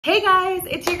Hey guys,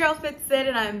 it's your girl FitSid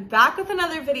and I'm back with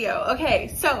another video. Okay,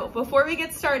 so before we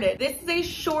get started, this is a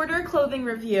shorter clothing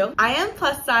review. I am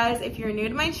plus size. If you're new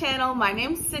to my channel, my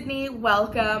name's Sydney.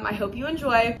 Welcome. I hope you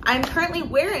enjoy. I'm currently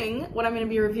wearing what I'm going to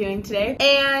be reviewing today.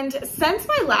 And since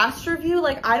my last review,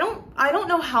 like I don't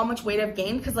know how much weight I've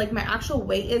gained because like my actual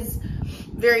weight is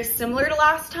very similar to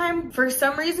last time. For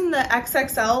some reason, the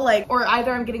XXL, or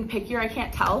either I'm getting pickier, I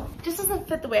can't tell. It just doesn't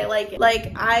fit the way I like it.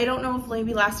 Like, I don't know if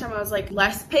maybe last time I was like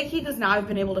less picky because now I've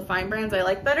been able to find brands I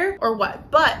like better or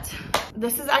what. But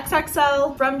this is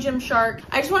XXL from Gymshark.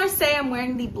 I just want to say I'm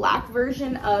wearing the black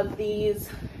version of these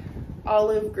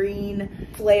olive green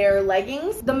flare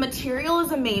leggings. The material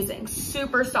is amazing,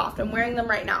 super soft. I'm wearing them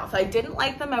right now. If I didn't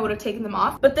like them, I would have taken them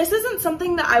off. But this isn't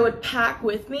something that I would pack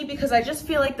with me because I just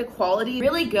feel like the quality is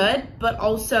really good, but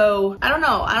also, I don't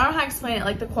know how to explain it.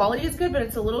 Like the quality is good, but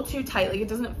it's a little too tight. Like it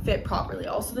doesn't fit properly.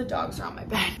 Also the dogs are on my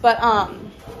bed. But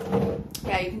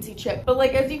yeah, you can see Chip. But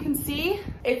like, as you can see,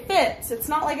 it fits. It's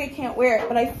not like I can't wear it,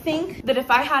 but I think that if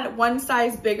I had one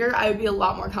size bigger, I would be a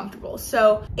lot more comfortable.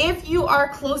 So if you are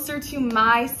closer to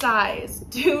my size,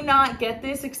 do not get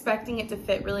this expecting it to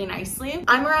fit really nicely.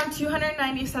 I'm around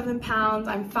 297 pounds.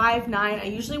 I'm 5'9". I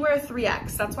usually wear a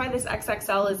 3X. That's why this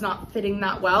XXL is not fitting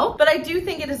that well, but I do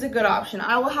think it is a good option.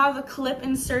 I will have a clip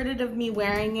inserted of me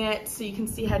wearing it so you can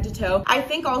see head to toe. I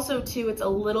think also too, it's a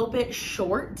little bit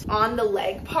short on the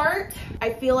leg part.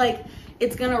 I feel like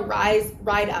it's gonna rise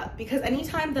right up because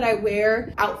anytime that I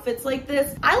wear outfits like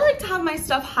this, I like to have my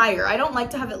stuff higher. I don't like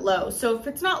to have it low. So if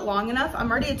it's not long enough,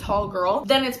 I'm already a tall girl,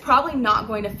 then it's probably not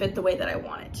going to fit the way that I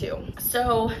want it to.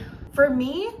 So for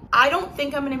me, I don't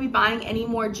think I'm gonna be buying any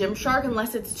more Gymshark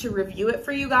unless it's to review it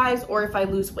for you guys or if I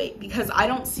lose weight, because I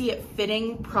don't see it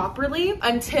fitting properly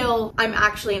until I'm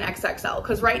actually an XXL.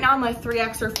 Because right now I'm a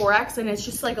 3X or 4X and it's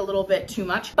just like a little bit too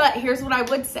much. But here's what I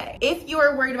would say. If you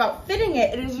are worried about fitting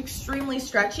it, it is extremely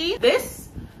stretchy. This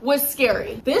was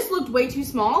scary. This looked way too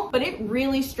small, but it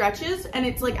really stretches and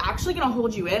it's like actually gonna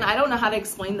hold you in. I don't know how to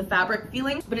explain the fabric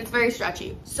feeling, but it's very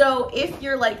stretchy. So if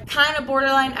you're like kind of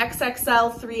borderline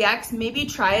XXL 3X, maybe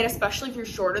try it, especially if you're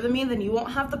shorter than me, then you won't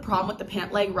have the problem with the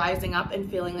pant leg rising up and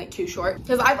feeling like too short.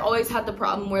 Because I've always had the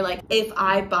problem where like if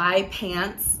I buy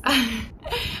pants,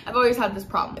 I've always had this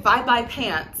problem. If I buy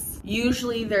pants,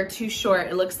 usually they're too short.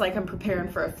 It looks like I'm preparing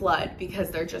for a flood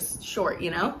because they're just short, you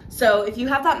know? So if you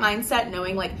have that mindset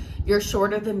knowing like you're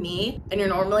shorter than me and you're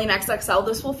normally an XXL,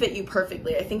 this will fit you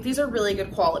perfectly. I think these are really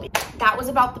good quality. That was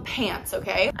about the pants,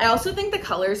 okay? I also think the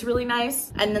color is really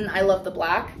nice and then I love the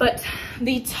black, but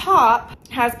the top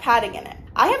has padding in it.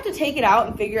 I have to take it out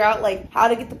and figure out like how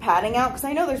to get the padding out because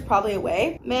I know there's probably a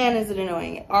way. Man, is it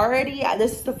annoying. Already,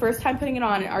 this is the first time putting it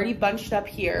on. It already bunched up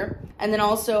here. And then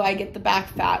also I get the back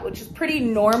fat, which is pretty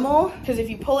normal because if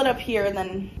you pull it up here and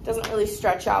then it doesn't really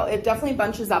stretch out, it definitely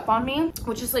bunches up on me,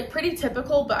 which is like pretty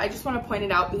typical, but I just want to point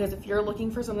it out because if you're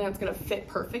looking for something that's going to fit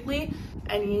perfectly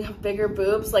and you have bigger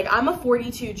boobs, like I'm a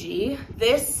 42G,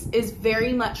 this is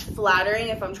very much flattering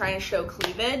if I'm trying to show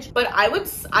cleavage, but I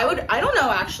don't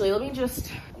know actually, let me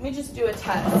just do a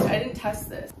test. I didn't test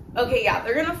this. Okay, yeah,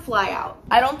 they're gonna fly out.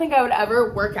 I don't think I would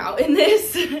ever work out in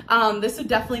this. This would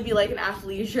definitely be like an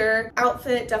athleisure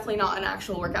outfit, definitely not an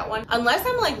actual workout one. Unless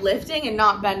I'm like lifting and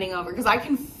not bending over because I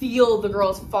can feel the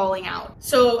girls falling out.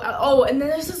 So, oh, and then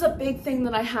this is a big thing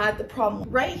that I had the problem.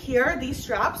 Right here, these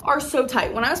straps are so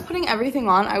tight. When I was putting everything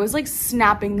on, I was like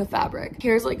snapping the fabric.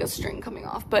 Here's like a string coming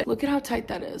off, but look at how tight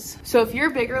that is. So if you're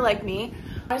bigger like me,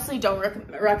 honestly don't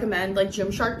recommend like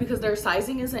Gymshark because their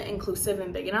sizing isn't inclusive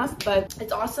and big enough, but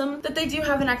it's awesome that they do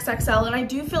have an XXL and I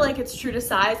do feel like it's true to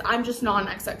size. I'm just not an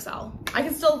XXL. I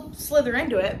can still slither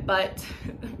into it, but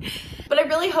but I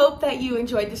really hope that you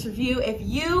enjoyed this review. If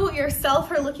you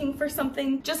yourself are looking for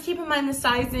something, just keep in mind the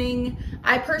sizing.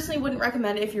 I personally wouldn't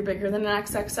recommend it if you're bigger than an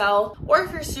XXL or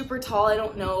if you're super tall. I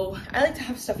don't know. I like to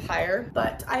have stuff higher,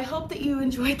 but I hope that you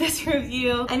enjoyed this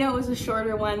review. I know it was a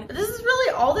shorter one, but this is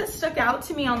really all that stuck out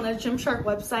to me on the Gymshark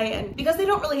website, and because they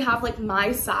don't really have like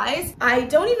my size, I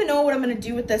don't even know what I'm gonna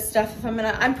do with this stuff. If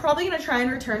I'm probably gonna try and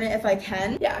return it if I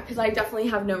can. Yeah, because I definitely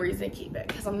have no reason to keep it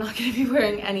because I'm not gonna be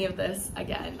wearing any of this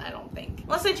again, I don't think.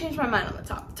 Unless I change my mind on the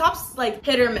top. The top's like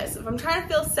hit or miss. If I'm trying to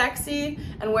feel sexy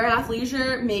and wear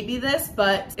athleisure, maybe this,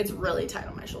 but it's really tight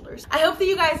on my shoulders. I hope that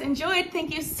you guys enjoyed.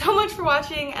 Thank you so much for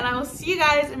watching and I will see you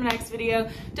guys in my next video.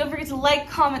 Don't forget to like,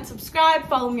 comment, subscribe,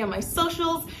 follow me on my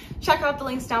socials. Check out the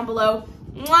links down below.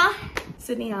 Mwah!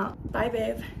 Sydney out. Bye,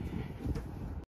 babe.